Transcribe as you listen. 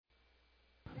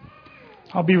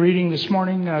I'll be reading this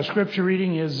morning. Scripture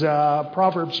reading is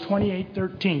Proverbs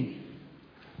 28:13.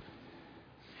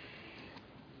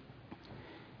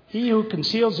 He who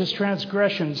conceals his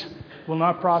transgressions will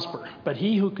not prosper, but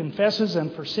he who confesses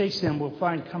and forsakes them will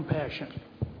find compassion.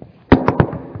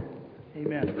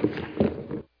 Amen.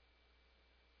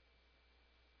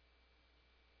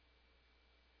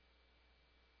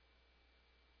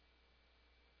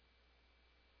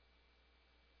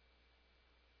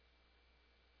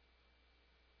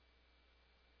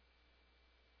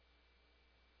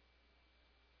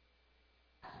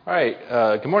 All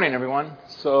right, good morning, everyone.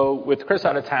 So with Chris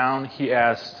out of town, he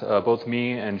asked both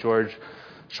me and George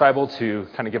Schreibel to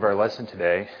kind of give our lesson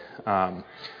today.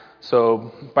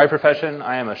 So by profession,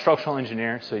 I am a structural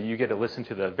engineer, so you get to listen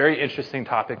to the very interesting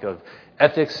topic of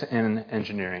ethics in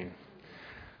engineering.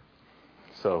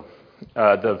 So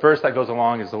the verse that goes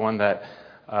along is the one that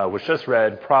was just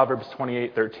read, Proverbs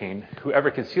 28:13.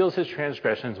 Whoever conceals his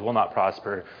transgressions will not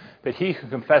prosper, but he who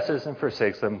confesses and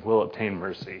forsakes them will obtain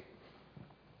mercy.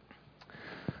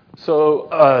 So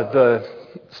the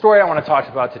story I want to talk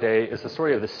about today is the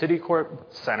story of the Citicorp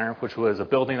Center, which was a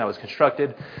building that was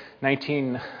constructed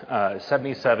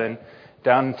 1977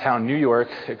 downtown New York.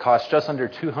 It cost just under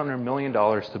 $200 million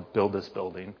to build this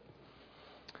building.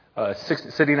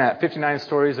 Sitting at 59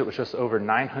 stories, it was just over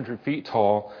 900 feet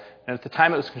tall, and at the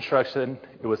time it was constructed,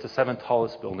 it was the seventh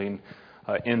tallest building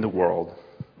in the world.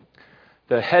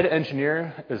 The head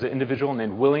engineer is an individual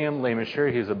named William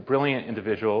Leymisher. He's a brilliant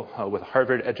individual with a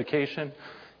Harvard education,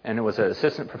 and was an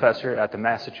assistant professor at the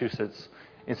Massachusetts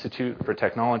Institute for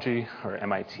Technology, or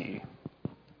MIT.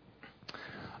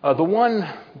 The one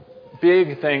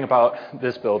big thing about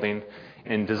this building,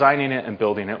 in designing it and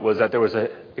building it, was that there was an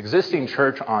existing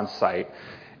church on site,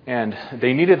 and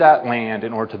they needed that land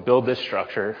in order to build this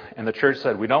structure, and the church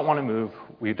said, we don't want to move,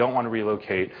 we don't want to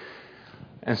relocate.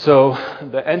 And so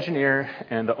the engineer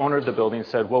and the owner of the building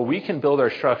said, well, we can build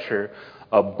our structure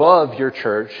above your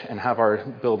church and have our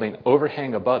building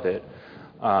overhang above it,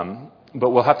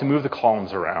 but we'll have to move the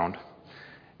columns around.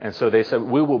 And so they said,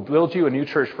 we will build you a new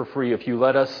church for free if you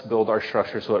let us build our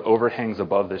structure so it overhangs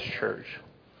above this church.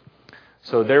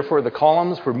 So therefore, the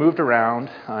columns were moved around.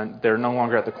 They're no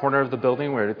longer at the corner of the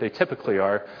building where they typically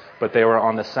are, but they were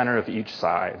on the center of each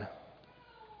side.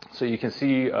 So you can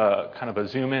see kind of a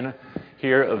zoom in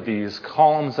here of these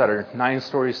columns that are 9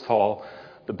 stories tall.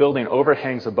 The building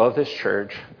overhangs above this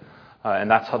church, and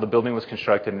that's how the building was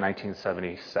constructed in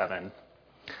 1977.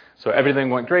 So everything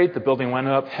went great. The building went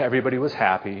up. Everybody was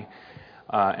happy.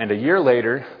 And a year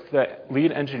later, the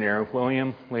lead engineer,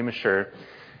 William Leymisher,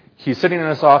 he's sitting in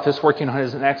his office working on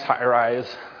his next high-rise,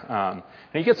 and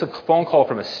he gets a phone call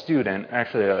from a student,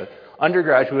 actually an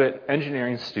undergraduate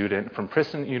engineering student from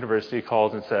Princeton University,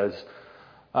 calls and says,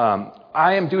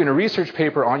 I am doing a research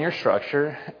paper on your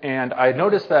structure, and I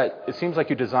noticed that it seems like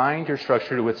you designed your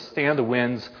structure to withstand the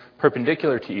winds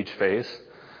perpendicular to each face.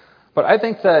 But I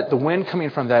think that the wind coming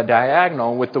from that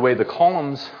diagonal, with the way the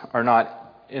columns are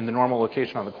not in the normal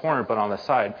location on the corner, but on the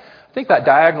side, I think that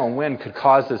diagonal wind could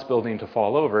cause this building to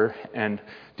fall over, and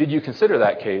did you consider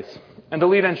that case? And the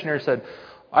lead engineer said,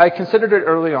 I considered it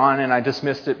early on, and I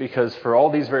dismissed it because for all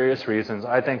these various reasons,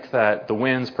 I think that the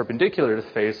winds perpendicular to the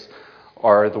face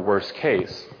are the worst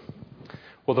case.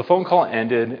 Well, the phone call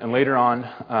ended, and later on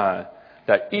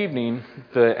that evening,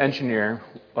 the engineer,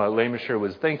 Leymisher,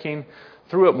 was thinking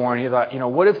through it more, and he thought,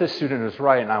 what if this student is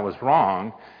right and I was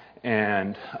wrong?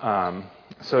 And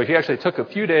so he actually took a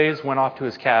few days, went off to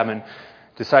his cabin,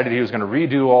 decided he was going to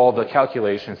redo all the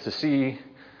calculations to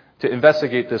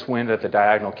investigate this wind at the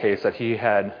diagonal case that he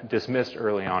had dismissed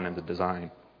early on in the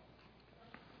design.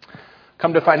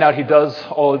 Come to find out, he does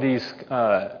all of these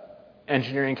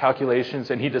engineering calculations,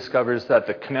 and he discovers that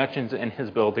the connections in his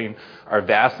building are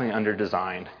vastly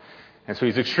under-designed. And so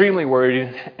he's extremely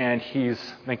worried, and he's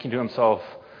thinking to himself,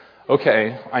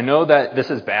 okay, I know that this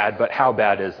is bad, but how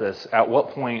bad is this? At what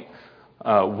point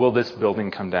will this building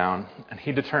come down? And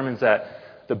he determines that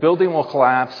the building will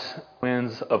collapse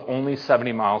winds of only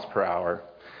 70 miles per hour.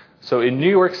 So in New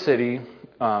York City,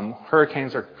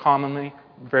 hurricanes are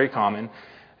very common,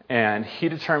 and he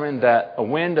determined that a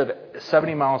wind of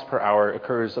 70 miles per hour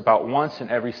occurs about once in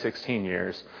every 16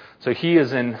 years. So he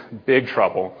is in big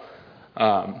trouble.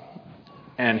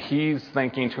 And he's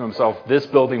thinking to himself, this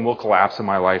building will collapse in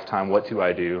my lifetime. What do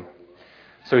I do?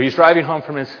 So he's driving home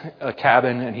from his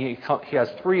cabin, and he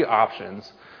has 3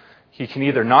 options. He can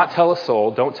either not tell a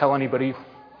soul, don't tell anybody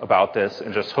about this,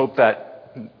 and just hope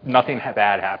that nothing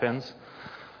bad happens.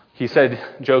 He said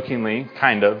jokingly,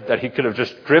 kind of, that he could have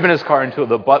just driven his car into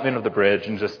the abutment of the bridge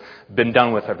and just been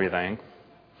done with everything.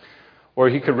 Or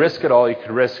he could risk it all. He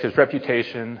could risk his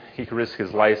reputation. He could risk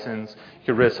his license. He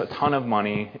could risk a ton of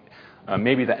money,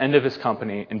 maybe the end of his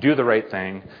company, and do the right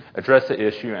thing, address the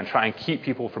issue, and try and keep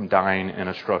people from dying in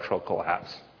a structural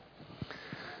collapse.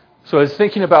 So I was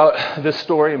thinking about this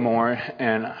story more,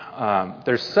 and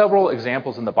there's several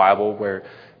examples in the Bible where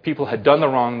people had done the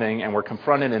wrong thing and were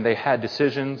confronted, and they had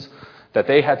decisions that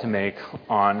they had to make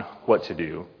on what to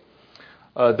do.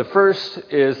 The first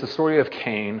is the story of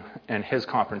Cain and his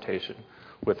confrontation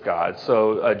with God.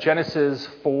 So Genesis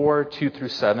 4, 2 through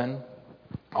 7,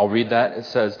 I'll read that. It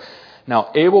says, "Now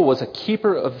Abel was a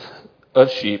keeper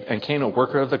of sheep, and Cain a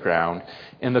worker of the ground.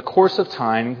 In the course of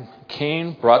time,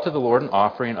 Cain brought to the Lord an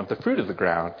offering of the fruit of the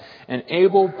ground, and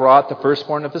Abel brought the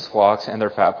firstborn of his flocks and their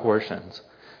fat portions.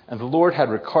 And the Lord had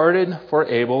regarded for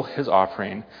Abel his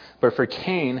offering, but for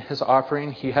Cain his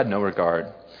offering he had no regard.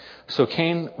 So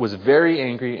Cain was very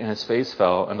angry, and his face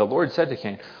fell. And the Lord said to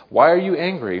Cain, 'Why are you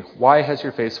angry? Why has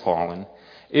your face fallen?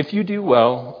 If you do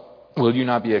well, will you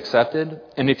not be accepted?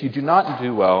 And if you do not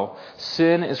do well,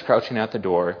 sin is crouching at the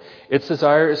door. Its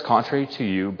desire is contrary to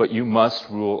you, but you must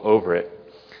rule over it.'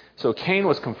 So Cain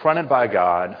was confronted by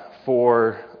God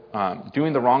for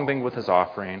doing the wrong thing with his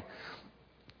offering.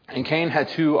 And Cain had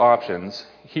two options.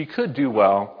 He could do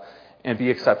well and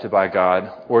be accepted by God,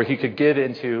 or he could give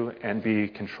into and be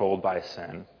controlled by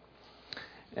sin.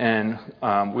 And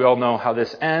we all know how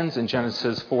this ends. In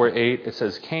Genesis 4:8, it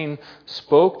says, "Cain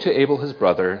spoke to Abel his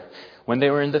brother. When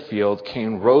they were in the field,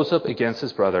 Cain rose up against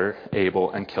his brother Abel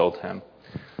and killed him."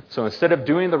 So instead of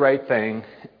doing the right thing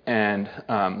and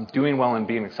doing well and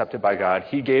being accepted by God,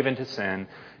 he gave into sin,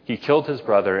 he killed his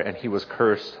brother, and he was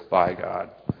cursed by God.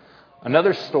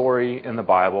 Another story in the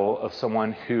Bible of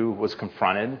someone who was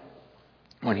confronted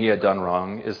when he had done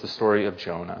wrong is the story of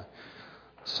Jonah.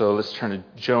 So let's turn to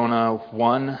Jonah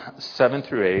 1, 7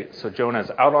 through 8. So Jonah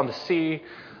is out on the sea.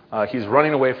 He's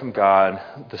running away from God.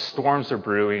 The storms are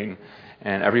brewing,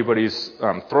 and everybody's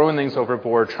throwing things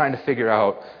overboard, trying to figure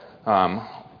out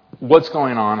what's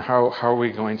going on. How are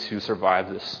we going to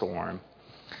survive this storm?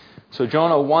 So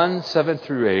Jonah 1, 7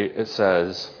 through 8, it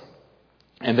says,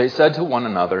 "And they said to one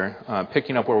another,"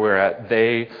 picking up where we're at,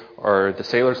 they are the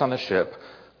sailors on the ship,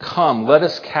 "Come, let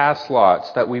us cast lots,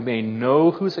 that we may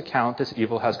know whose account this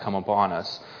evil has come upon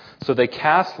us." So they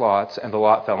cast lots, and the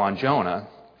lot fell on Jonah.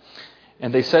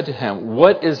 And they said to him,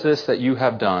 "What is this that you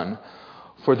have done?"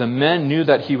 For the men knew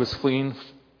that he was fleeing.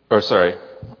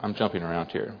 I'm jumping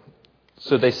around here.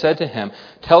 So they said to him,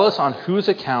 "Tell us on whose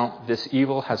account this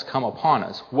evil has come upon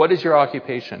us. What is your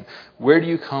occupation? Where do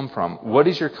you come from? What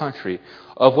is your country?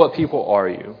 Of what people are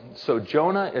you?" So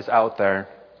Jonah is out there,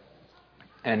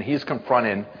 and he's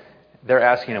confronted. They're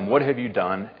asking him, "What have you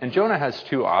done?" And Jonah has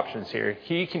two options here.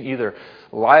 He can either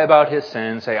lie about his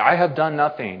sin, say, "I have done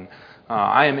nothing,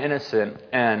 I am innocent,"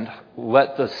 and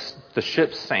let the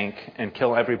ship sink and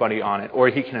kill everybody on it. Or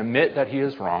he can admit that he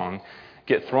is wrong,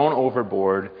 get thrown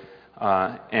overboard,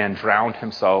 and drown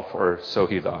himself, or so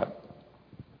he thought.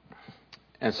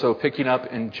 And so picking up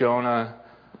in Jonah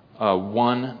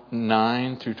 1,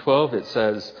 9 through 12, it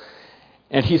says,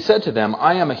 "And he said to them,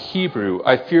 'I am a Hebrew.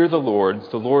 I fear the Lord,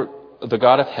 the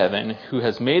God of heaven, who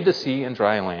has made the sea and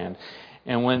dry land.'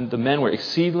 And when the men were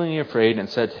exceedingly afraid and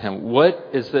said to him, 'What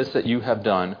is this that you have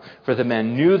done?' For the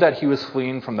men knew that he was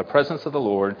fleeing from the presence of the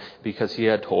Lord, because he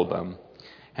had told them.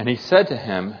 And he said to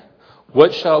him,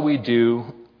 'What shall we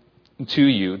do to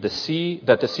you,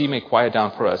 that the sea may quiet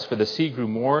down for us?' For the sea grew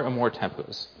more and more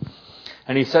tempestuous.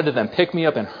 And he said to them, 'Pick me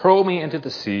up and hurl me into the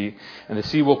sea, and the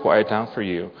sea will quiet down for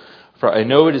you. For I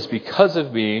know it is because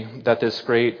of me that this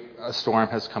great storm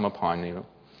has come upon you.'"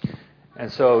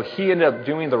 And so he ended up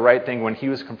doing the right thing when he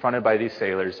was confronted by these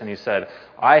sailors. And he said,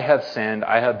 "I have sinned.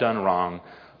 I have done wrong.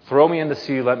 Throw me in the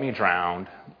sea. Let me drown.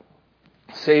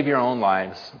 Save your own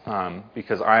lives,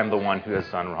 because I am the one who has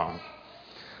done wrong."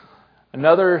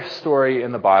 Another story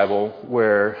in the Bible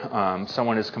where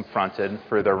someone is confronted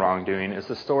for their wrongdoing is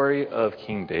the story of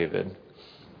King David.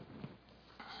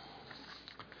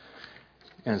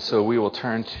 And so we will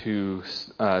turn to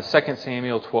 2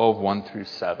 Samuel 12, 1 through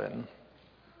 7.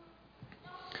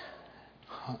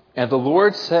 "And the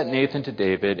Lord sent Nathan to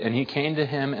David, and he came to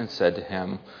him and said to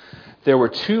him, 'There were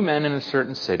two men in a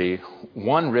certain city,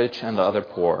 one rich and the other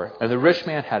poor. And the rich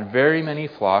man had very many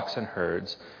flocks and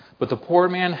herds, but the poor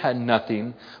man had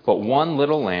nothing but one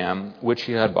little lamb, which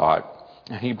he had bought.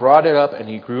 And he brought it up, and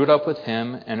he grew it up with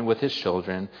him and with his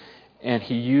children. And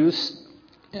it used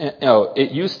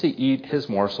to eat his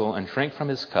morsel and drink from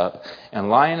his cup and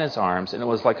lie in his arms, and it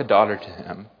was like a daughter to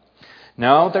him.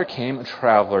 Now there came a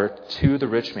traveler to the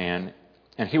rich man,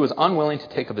 And he was unwilling to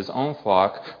take of his own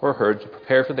flock or herd to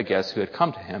prepare for the guests who had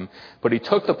come to him. But he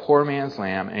took the poor man's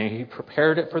lamb, and he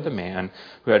prepared it for the man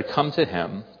who had come to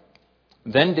him.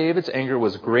 Then David's anger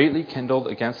was greatly kindled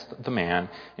against the man,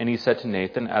 and he said to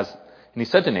Nathan, As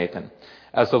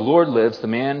the Lord lives, the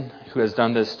man who has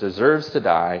done this deserves to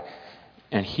die,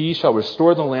 and he shall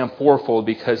restore the lamb fourfold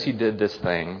because he did this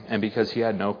thing, and because he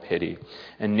had no pity.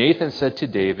 And Nathan said to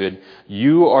David,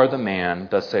 You are the man,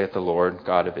 thus saith the Lord,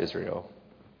 God of Israel.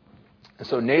 And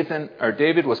so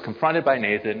David was confronted by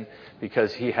Nathan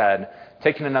because he had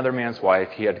taken another man's wife.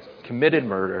 He had committed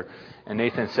murder. And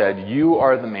Nathan said, You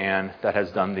are the man that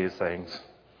has done these things.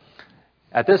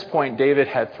 At this point, David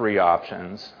had three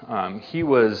options. He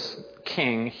was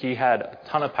king. He had a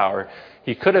ton of power.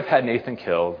 He could have had Nathan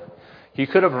killed. He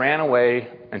could have ran away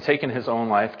and taken his own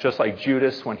life, just like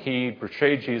Judas, when he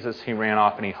betrayed Jesus, he ran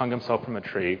off and he hung himself from a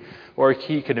tree. Or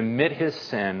he could admit his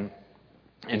sin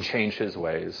and change his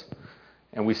ways.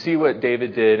 And we see what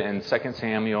David did in 2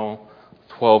 Samuel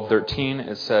 12:13.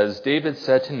 It says, David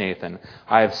said to Nathan,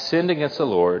 I have sinned against the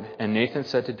Lord. And Nathan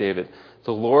said to David,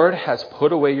 The Lord has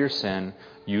put away your sin.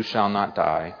 You shall not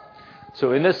die.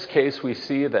 So in this case, we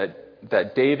see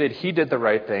that David, he did the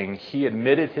right thing. He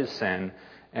admitted his sin,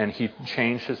 and he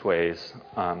changed his ways.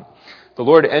 The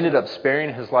Lord ended up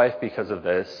sparing his life because of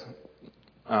this.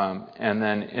 And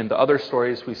then in the other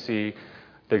stories, we see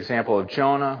the example of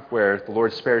Jonah, where the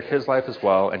Lord spared his life as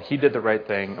well, and he did the right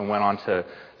thing and went on to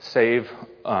save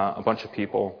a bunch of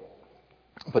people.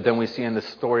 But then we see in the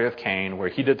story of Cain, where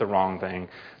he did the wrong thing,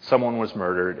 someone was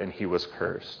murdered and he was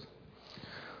cursed.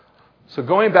 So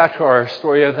going back to our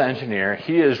story of the engineer,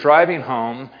 he is driving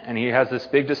home and he has this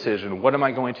big decision. What am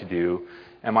I going to do?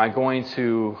 Am I going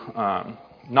to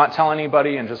not tell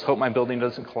anybody and just hope my building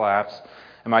doesn't collapse?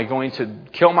 Am I going to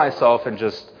kill myself and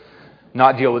just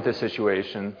not deal with this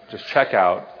situation, just check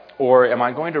out? Or am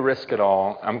I going to risk it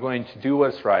all? I'm going to do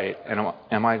what's right, and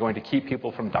am I going to keep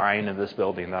people from dying in this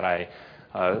building that I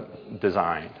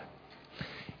designed?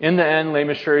 In the end,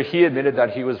 Lameshur, he admitted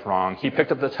that he was wrong. He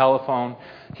picked up the telephone.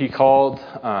 He called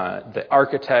the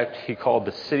architect. He called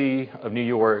the city of New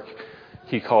York.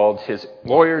 He called his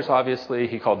lawyers, obviously.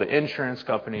 He called the insurance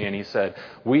company, and he said,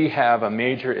 we have a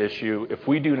major issue. If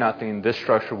we do nothing, this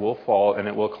structure will fall, and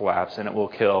it will collapse, and it will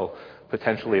kill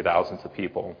potentially thousands of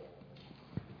people.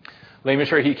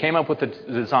 Lameshur, he came up with the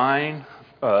design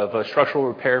of a structural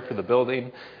repair for the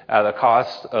building at a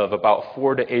cost of about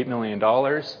 $4 to $8 million.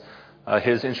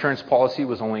 His insurance policy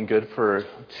was only good for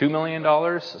 $2 million,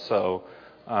 so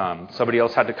somebody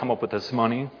else had to come up with this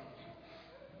money.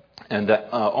 And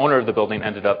the owner of the building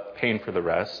ended up paying for the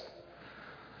rest.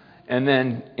 And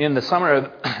then in the summer of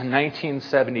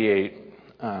 1978,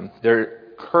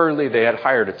 they had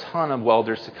hired a ton of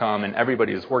welders to come, and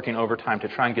everybody was working overtime to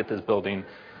try and get this building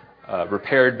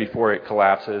repaired before it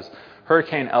collapses.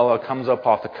 Hurricane Ella comes up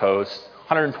off the coast,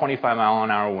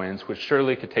 125-mile-an-hour winds, which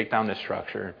surely could take down this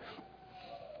structure.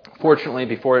 Fortunately,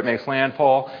 before it makes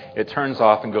landfall, it turns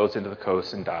off and goes into the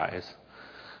coast and dies.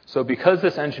 So because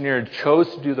this engineer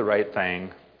chose to do the right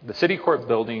thing, the City Court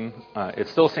building, it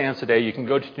still stands today. You can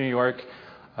go to New York,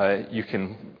 you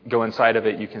can go inside of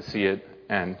it, you can see it,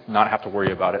 and not have to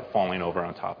worry about it falling over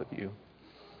on top of you.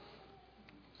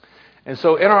 And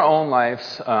so in our own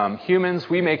lives, humans,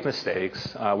 we make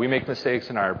mistakes. We make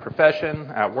mistakes in our profession,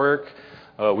 at work.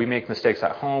 We make mistakes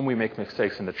at home. We make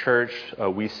mistakes in the church.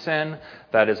 We sin.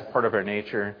 That is a part of our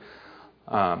nature.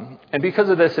 And because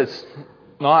of this, it's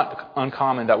not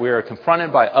uncommon that we are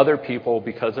confronted by other people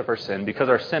because of our sin, because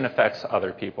our sin affects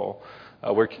other people.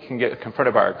 We can get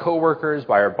confronted by our coworkers,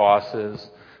 by our bosses.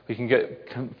 We can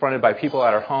get confronted by people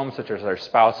at our home, such as our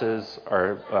spouses,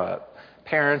 our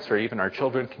parents, or even our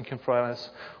children can confront us.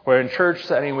 Or in church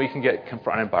setting, we can get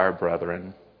confronted by our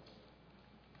brethren.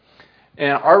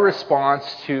 And our response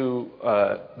to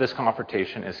this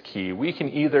confrontation is key. We can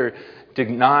either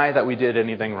deny that we did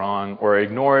anything wrong, or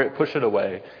ignore it, push it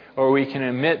away, or we can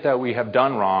admit that we have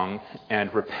done wrong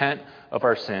and repent of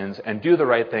our sins and do the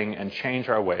right thing and change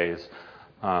our ways.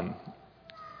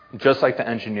 Just like the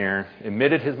engineer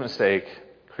admitted his mistake,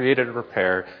 created a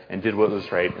repair, and did what was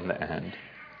right in the end.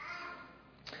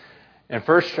 And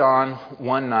 1 John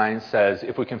 1:9 says,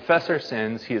 if we confess our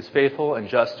sins, he is faithful and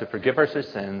just to forgive us our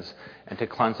sins and to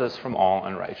cleanse us from all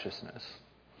unrighteousness.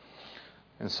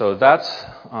 And so that's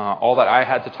all that I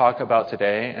had to talk about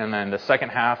today. And then the second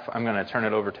half, I'm going to turn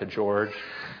it over to George,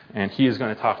 and he is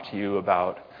going to talk to you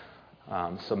about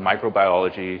some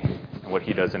microbiology and what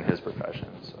he does in his profession.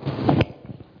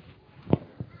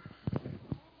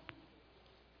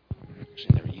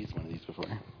 Actually, never used one of these before.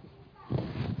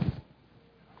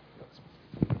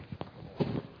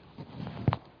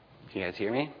 Do you guys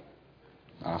hear me?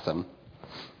 Awesome.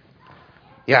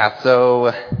 Yeah,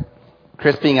 so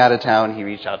Chris being out of town, he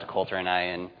reached out to Coulter and I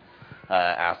and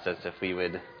asked us if we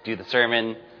would do the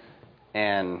sermon.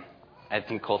 And I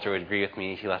think Coulter would agree with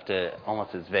me. He left it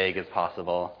almost as vague as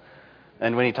possible.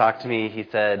 And when he talked to me, he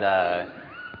said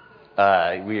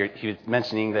he was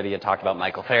mentioning that he had talked about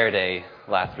Michael Faraday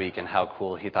last week and how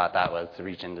cool he thought that was to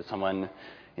reach into someone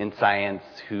in science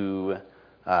who,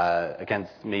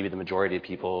 against maybe the majority of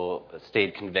people,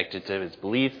 stayed convicted to his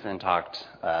beliefs and talked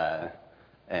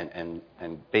and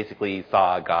basically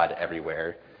saw God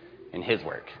everywhere in his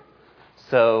work.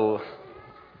 So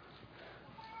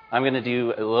I'm going to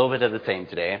do a little bit of the same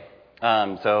today.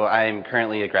 So I'm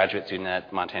currently a graduate student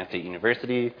at Montana State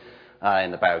University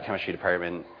in the biochemistry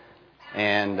department.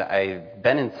 And I've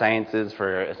been in sciences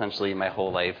for essentially my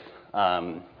whole life,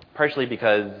 partially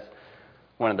because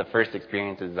one of the first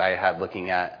experiences I had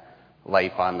looking at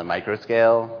life on the micro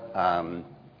scale,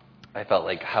 I felt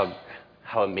like how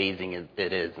amazing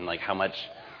it is and like how much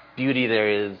beauty there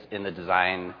is in the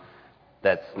design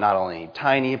that's not only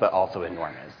tiny but also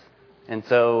enormous. And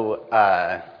so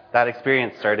that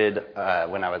experience started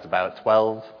when I was about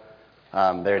 12.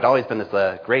 There had always been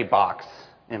this gray box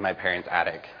in my parents'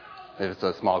 attic. It was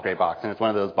a small gray box, and it's one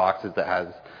of those boxes that has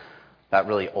that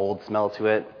really old smell to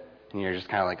it, and you're just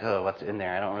kind of like, oh, what's in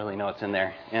there? I don't really know what's in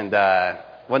there. And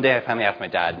one day I finally asked my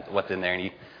dad what's in there, and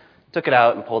he took it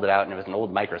out and pulled it out, and it was an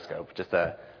old microscope, just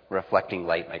a reflecting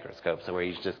light microscope, so where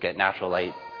you just get natural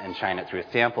light and shine it through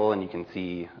a sample, and you can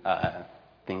see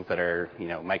things that are,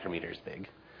 micrometers big.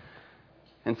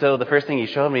 And so the first thing he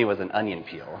showed me was an onion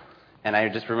peel, and I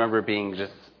just remember being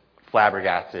just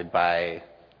flabbergasted by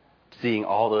seeing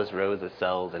all those rows of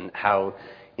cells and how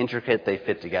intricate they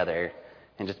fit together,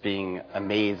 and just being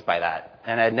amazed by that.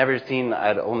 And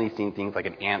I'd only seen things like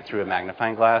an ant through a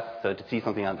magnifying glass, so to see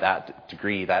something on that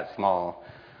degree, that small,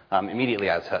 immediately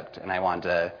I was hooked, and I wanted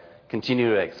to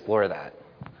continue to explore that.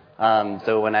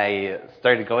 So when I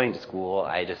started going to school,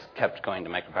 I just kept going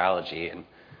to microbiology, and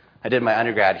I did my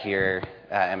undergrad here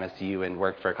at MSU and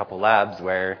worked for a couple labs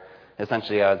where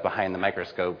essentially I was behind the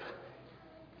microscope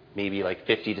maybe like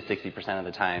 50 to 60% of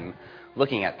the time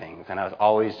looking at things, and I was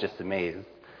always just amazed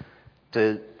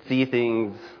to see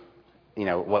things,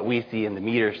 what we see in the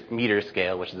meter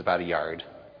scale, which is about a yard,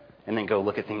 and then go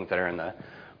look at things that are in the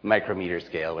micrometer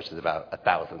scale, which is about a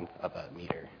thousandth of a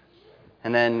meter.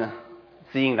 And then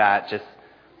seeing that just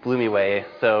blew me away.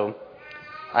 So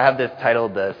I have this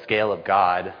titled The Scale of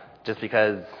God, just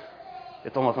because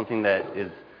it's almost something that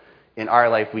is, in our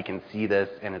life we can see this,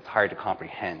 and it's hard to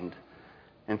comprehend.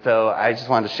 And so I just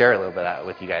wanted to share a little bit of that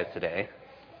with you guys today.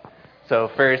 So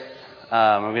first,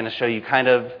 I'm going to show you kind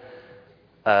of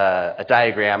a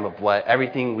diagram of what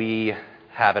everything we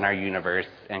have in our universe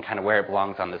and kind of where it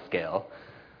belongs on the scale.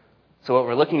 So what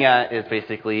we're looking at is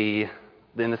basically,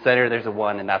 in the center there's a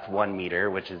 1, and that's 1 meter,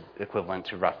 which is equivalent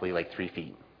to roughly like 3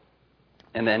 feet.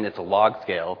 And then it's a log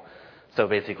scale, so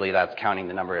basically that's counting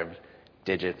the number of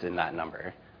digits in that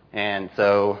number. And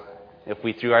so if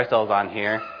we threw ourselves on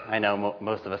here, I know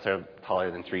most of us are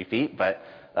taller than 3 feet, but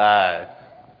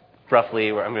roughly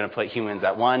I'm going to put humans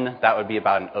at 1. That would be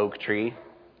about an oak tree.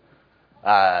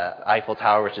 Eiffel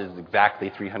Tower, which is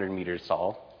exactly 300 meters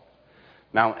tall.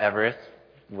 Mount Everest,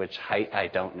 which height I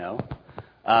don't know.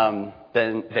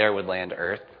 Then there would land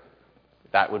Earth.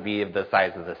 That would be the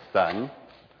size of the sun.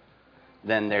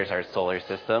 Then there's our solar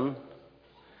system.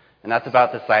 And that's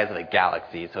about the size of a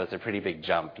galaxy, so it's a pretty big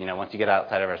jump. Once you get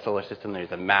outside of our solar system,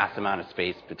 there's a mass amount of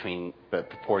space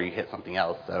before you hit something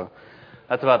else. So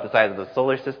that's about the size of the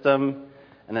solar system.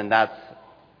 And then that's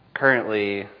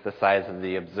currently the size of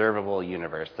the observable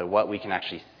universe, so what we can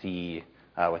actually see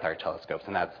with our telescopes.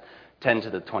 And that's 10 to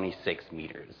the 26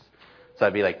 meters. So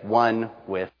that'd be like 1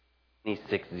 with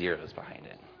 26 zeros behind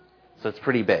it. So it's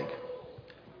pretty big.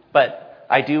 But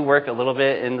I do work a little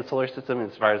bit in the solar system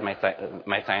as far as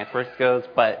my science work goes,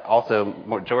 but also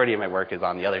majority of my work is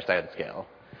on the other side of the scale.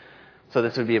 So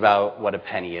this would be about what a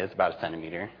penny is, about a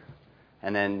centimeter.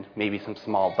 And then maybe some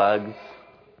small bugs.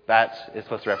 That is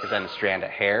supposed to represent a strand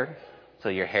of hair. So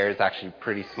your hair is actually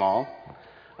pretty small.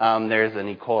 There's an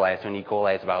E. coli. So an E.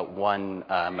 coli is about 1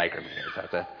 micrometer. So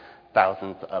that's a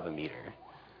thousandth of a meter.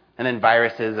 And then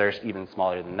viruses are even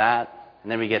smaller than that. And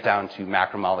then we get down to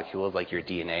macromolecules like your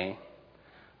DNA.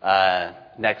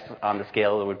 Next on the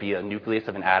scale would be a nucleus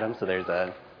of an atom. So there's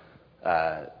a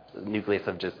nucleus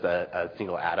of just a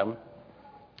single atom.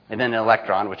 And then an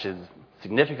electron, which is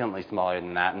significantly smaller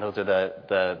than that. And those are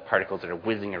the particles that are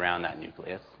whizzing around that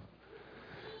nucleus.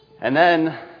 And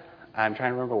then, I'm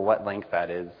trying to remember what length that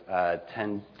is.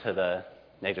 10 to the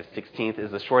negative 16th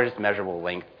is the shortest measurable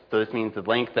length So this means the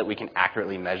length that we can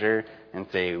accurately measure and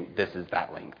say this is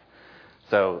that length.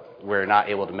 So we're not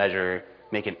able to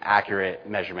make an accurate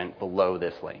measurement below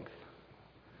this length.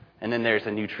 And then there's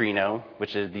a neutrino,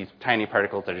 which is these tiny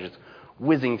particles that are just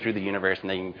whizzing through the universe, and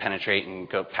they can penetrate and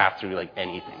pass through like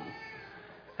anything.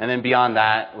 And then beyond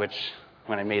that, which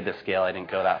when I made this scale, I didn't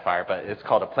go that far, but it's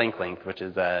called a Planck length, which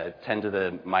is 10 to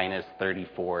the minus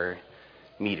 34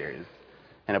 meters.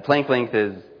 And a Planck length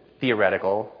is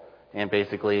theoretical, and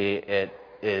basically it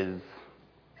is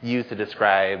used to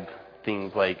describe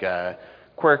things like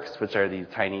quarks, which are these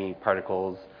tiny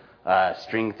particles,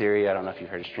 string theory. I don't know if you've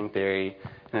heard of string theory.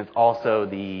 And it's also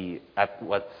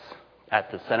what's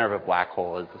at the center of a black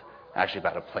hole is actually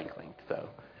about a Planck length. So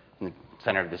in the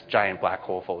center of this giant black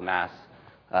hole full of mass,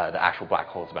 the actual black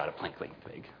hole is about a Planck length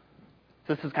big.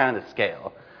 So this is kind of the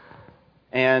scale.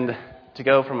 And to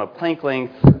go from a Planck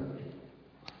length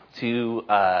to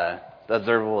the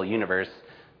observable universe,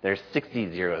 there's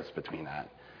 60 zeros between that,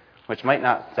 which might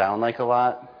not sound like a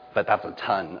lot, but that's a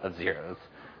ton of zeros.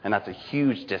 And that's a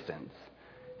huge distance.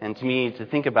 And to me, to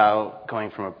think about going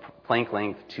from a Planck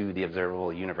length to the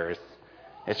observable universe,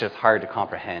 it's just hard to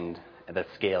comprehend the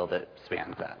scale that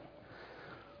spans that.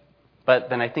 But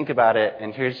then I think about it,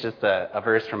 and here's just a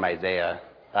verse from Isaiah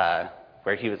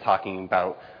where he was talking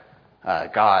about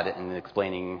God and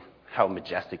explaining how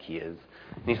majestic he is.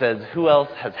 And he says, "Who else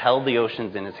has held the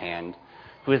oceans in his hand?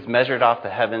 Who has measured off the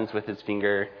heavens with his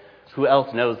finger? Who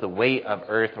else knows the weight of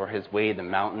earth or has weighed the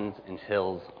mountains and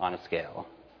hills on a scale?"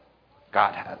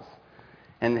 God has.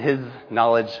 And his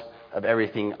knowledge of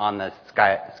everything on the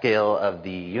scale of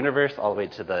the universe, all the way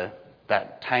to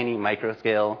that tiny micro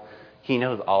scale, he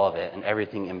knows all of it and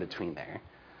everything in between there.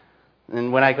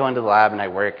 And when I go into the lab and I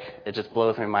work, it just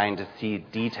blows my mind to see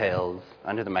details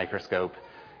under the microscope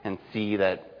and see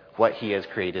that what he has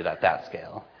created at that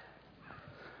scale.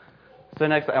 So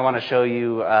next I want to show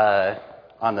you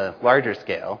on the larger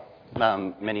scale.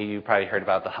 Many of you probably heard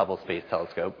about the Hubble Space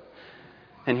Telescope.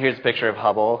 And here's a picture of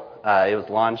Hubble. It was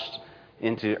launched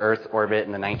into Earth's orbit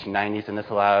in the 1990s, and this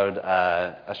allowed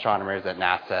astronomers at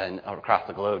NASA and across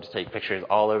the globe to take pictures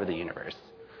all over the universe.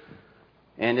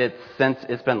 And since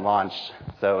it's been launched,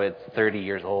 so it's 30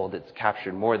 years old, it's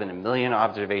captured more than 1 million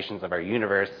observations of our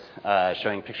universe,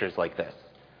 showing pictures like this.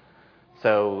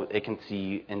 So it can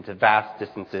see into vast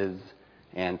distances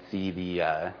and see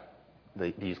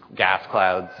these gas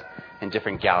clouds and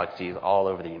different galaxies all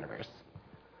over the universe.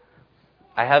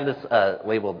 I have this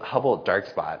labeled Hubble dark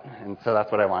spot, and so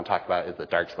that's what I want to talk about is the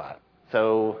dark spot.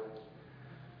 So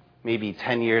maybe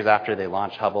 10 years after they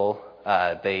launched Hubble,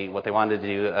 what they wanted to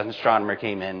do, an astronomer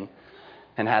came in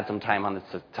and had some time on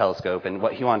this telescope, and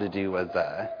what he wanted to do was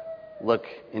look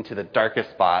into the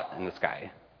darkest spot in the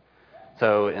sky.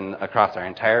 So across our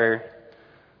entire,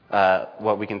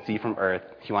 what we can see from Earth,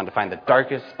 he wanted to find the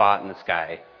darkest spot in the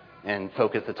sky and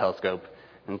focus the telescope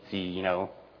and see,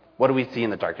 what do we see in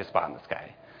the darkest spot in the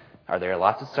sky? Are there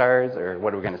lots of stars, or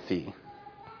what are we going to see?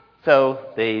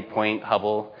 So they point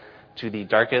Hubble to the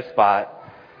darkest spot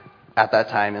at that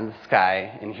time in the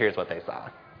sky, and here's what they saw.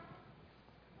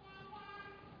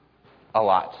 A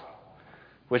lot.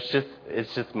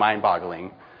 It's just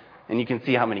mind-boggling. And you can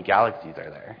see how many galaxies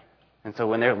are there. And so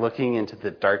when they're looking into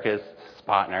the darkest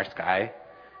spot in our sky,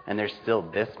 and there's still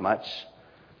this much,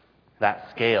 that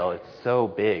scale, it's so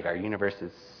big. Our universe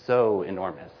is so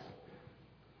enormous.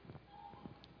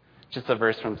 Just a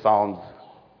verse from Psalms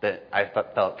that I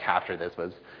felt captured this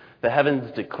was, "The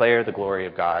heavens declare the glory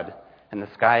of God, and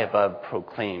the sky above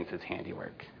proclaims his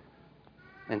handiwork."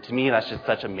 And to me, that's just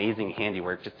such amazing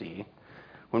handiwork to see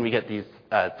when we get these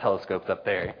telescopes up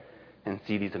there and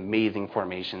see these amazing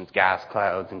formations, gas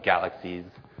clouds and galaxies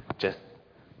just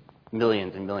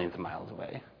millions and millions of miles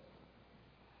away.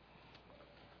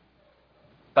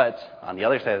 But on the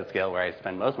other side of the scale where I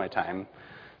spend most of my time,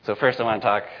 so first I want to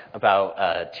talk about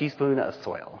a teaspoon of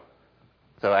soil.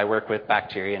 So I work with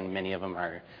bacteria, and many of them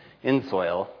are in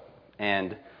soil.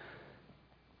 And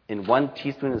in 1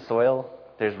 teaspoon of soil,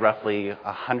 there's roughly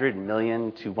 100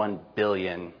 million to 1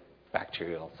 billion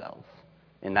bacterial cells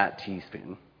in that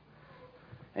teaspoon.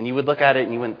 And you would look at it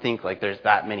and you wouldn't think like there's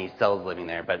that many cells living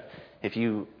there. But if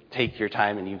you take your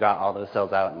time and you got all those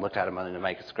cells out and looked at them under the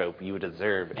microscope, you would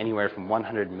observe anywhere from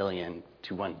 100 million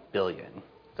to 1 billion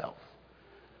cells.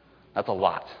 That's a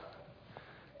lot.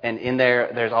 And in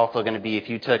there's also going to be,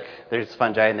 there's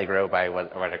fungi and they grow by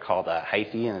what are called a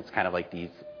hyphae, and it's kind of like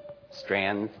these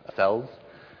strands of cells.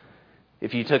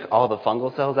 If you took all the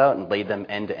fungal cells out and laid them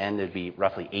end to end, it'd be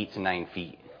roughly 8 to 9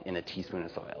 feet in a teaspoon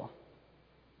of soil.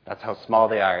 That's how small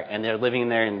they are. And they're living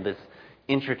there in this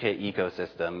intricate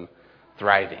ecosystem,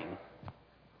 thriving.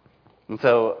 And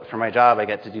so for my job, I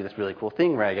get to do this really cool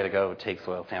thing where I get to go take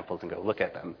soil samples and go look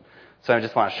at them. So I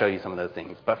just want to show you some of those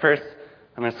things. But first,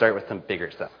 I'm going to start with some bigger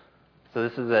stuff. So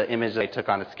this is an image that I took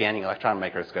on a scanning electron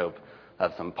microscope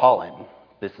of some pollen.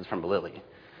 This is from a lily.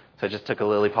 So I just took a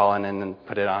lily pollen and then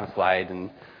put it on a slide, and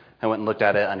I went and looked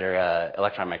at it under an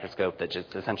electron microscope that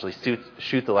just essentially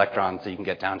shoots electrons so you can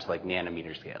get down to like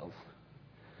nanometer scales.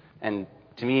 And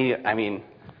to me, I mean,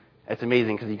 it's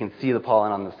amazing because you can see the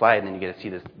pollen on the slide, and then you get to see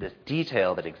this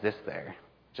detail that exists there,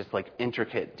 just like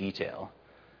intricate detail.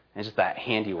 And just that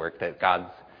handiwork that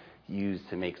God's used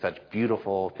to make such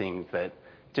beautiful things that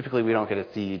typically we don't get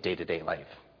to see day-to-day life.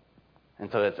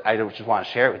 And so I just want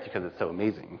to share it with you because it's so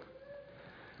amazing.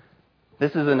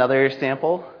 This is another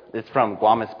sample. It's from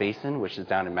Guaymas Basin, which is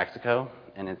down in Mexico,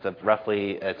 and it's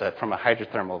from a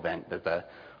hydrothermal vent that's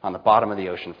on the bottom of the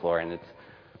ocean floor, and it's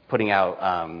putting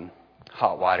out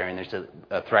hot water, and there's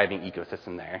a thriving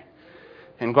ecosystem there.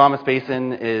 And Guaymas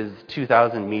Basin is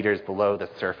 2,000 meters below the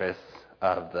surface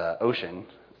of the ocean,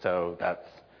 so that's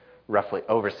roughly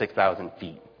over 6,000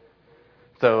 feet.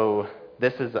 So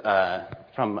this is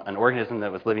from an organism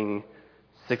that was living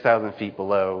 6,000 feet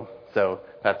below, so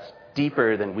that's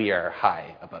deeper than we are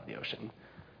high above the ocean.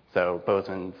 So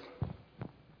Bozeman's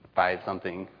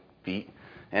 5-something feet,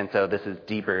 and so this is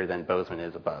deeper than Bozeman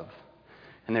is above.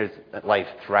 And there's life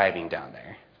thriving down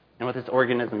there. And what this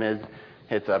organism is,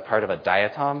 it's a part of a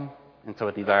diatom. And so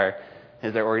what these are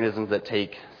is they're organisms that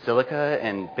take silica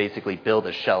and basically build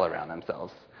a shell around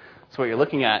themselves. So what you're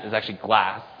looking at is actually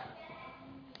glass.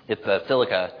 It's a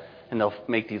silica, and they'll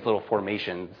make these little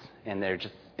formations, and they're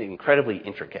just incredibly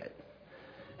intricate.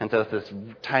 And so it's this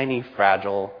tiny,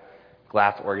 fragile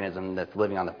glass organism that's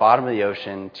living on the bottom of the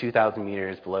ocean, 2,000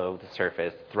 meters below the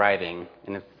surface, thriving.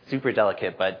 And it's super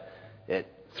delicate, but it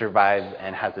survives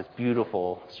and has this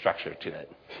beautiful structure to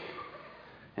it.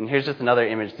 And here's just another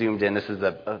image zoomed in. This is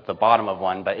the bottom of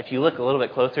one. But if you look a little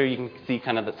bit closer, you can see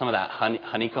kind of some of that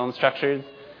honeycomb structures.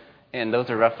 And those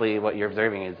are roughly what you're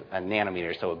observing is a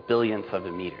nanometer, so a billionth of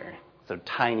a meter. So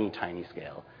tiny, tiny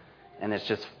scale. And it's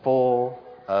just full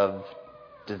of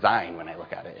design when I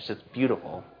look at it. It's just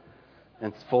beautiful.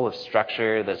 And it's full of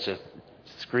structure that just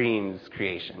screams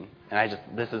creation. And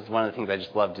this is one of the things I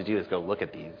just love to do is go look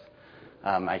at these.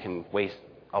 I can waste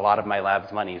a lot of my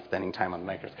lab's money spending time on the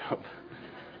microscope.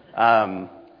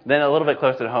 Then a little bit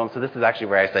closer to home, so this is actually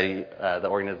where I study the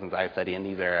organisms I study, and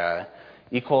these are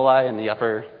E. coli in the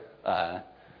upper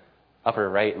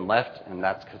right and left, and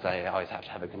that's because I always have to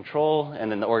have a control.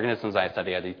 And then the organisms I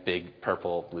study are these big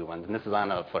purple, blue ones, and this is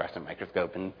on a fluorescent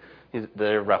microscope, and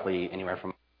they're roughly anywhere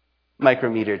from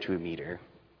micrometer to a meter.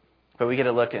 But we get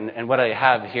a look, and what I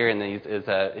have here in these is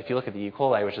if you look at the E.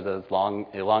 coli, which are those long,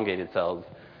 elongated cells,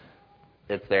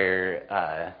 it's their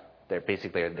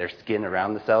skin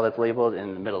around the cell that's labeled, and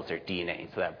in the middle is their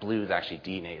DNA. So that blue is actually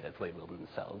DNA that's labeled in the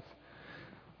cells.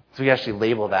 So we actually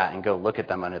label that and go look at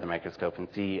them under the microscope and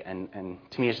see, and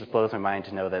to me it just blows my mind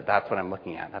to know that that's what I'm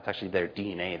looking at. That's actually their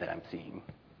DNA that I'm seeing.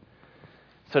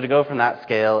 So to go from that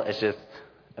scale, it's just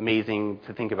amazing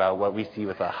to think about what we see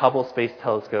with a Hubble Space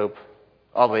Telescope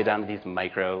all the way down to these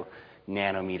micro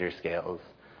nanometer scales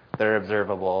that are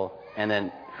observable, and then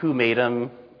who made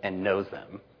them and knows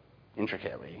them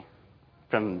intricately,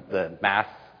 from the mass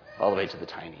all the way to the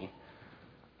tiny.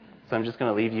 So I'm just going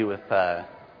to leave you with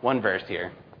one verse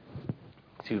here.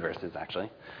 2 verses, actually.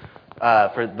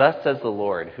 For thus says the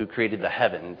Lord, who created the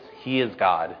heavens, he is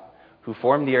God, who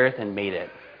formed the earth and made it.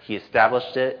 He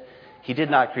established it. He did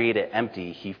not create it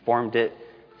empty. He formed it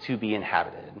to be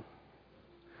inhabited.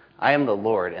 I am the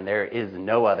Lord, and there is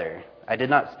no other. I did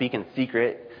not speak in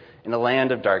secret in the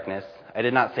land of darkness. I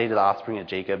did not say to the offspring of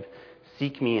Jacob,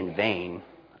 seek me in vain.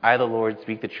 I, the Lord,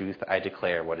 speak the truth. I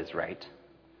declare what is right.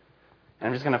 And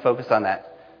I'm just going to focus on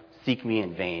that, seek me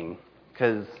in vain,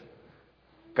 because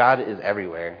God is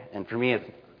everywhere. And for me, it's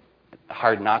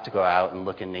hard not to go out and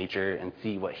look in nature and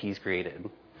see what he's created.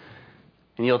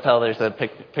 And you'll tell there's a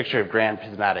picture of Grand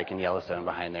Prismatic in Yellowstone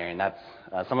behind there, and that's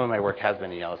some of my work has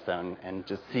been in Yellowstone, and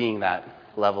just seeing that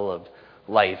level of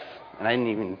life, and I didn't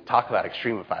even talk about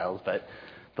extremophiles, but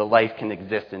the life can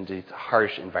exist in these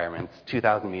harsh environments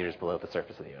 2,000 meters below the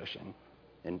surface of the ocean,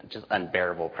 in just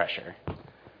unbearable pressure.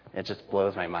 It just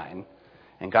blows my mind.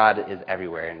 And God is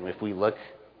everywhere, and if we look,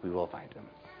 we will find him.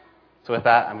 So with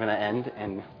that, I'm going to end,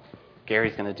 and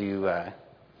Gary's going to do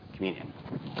communion.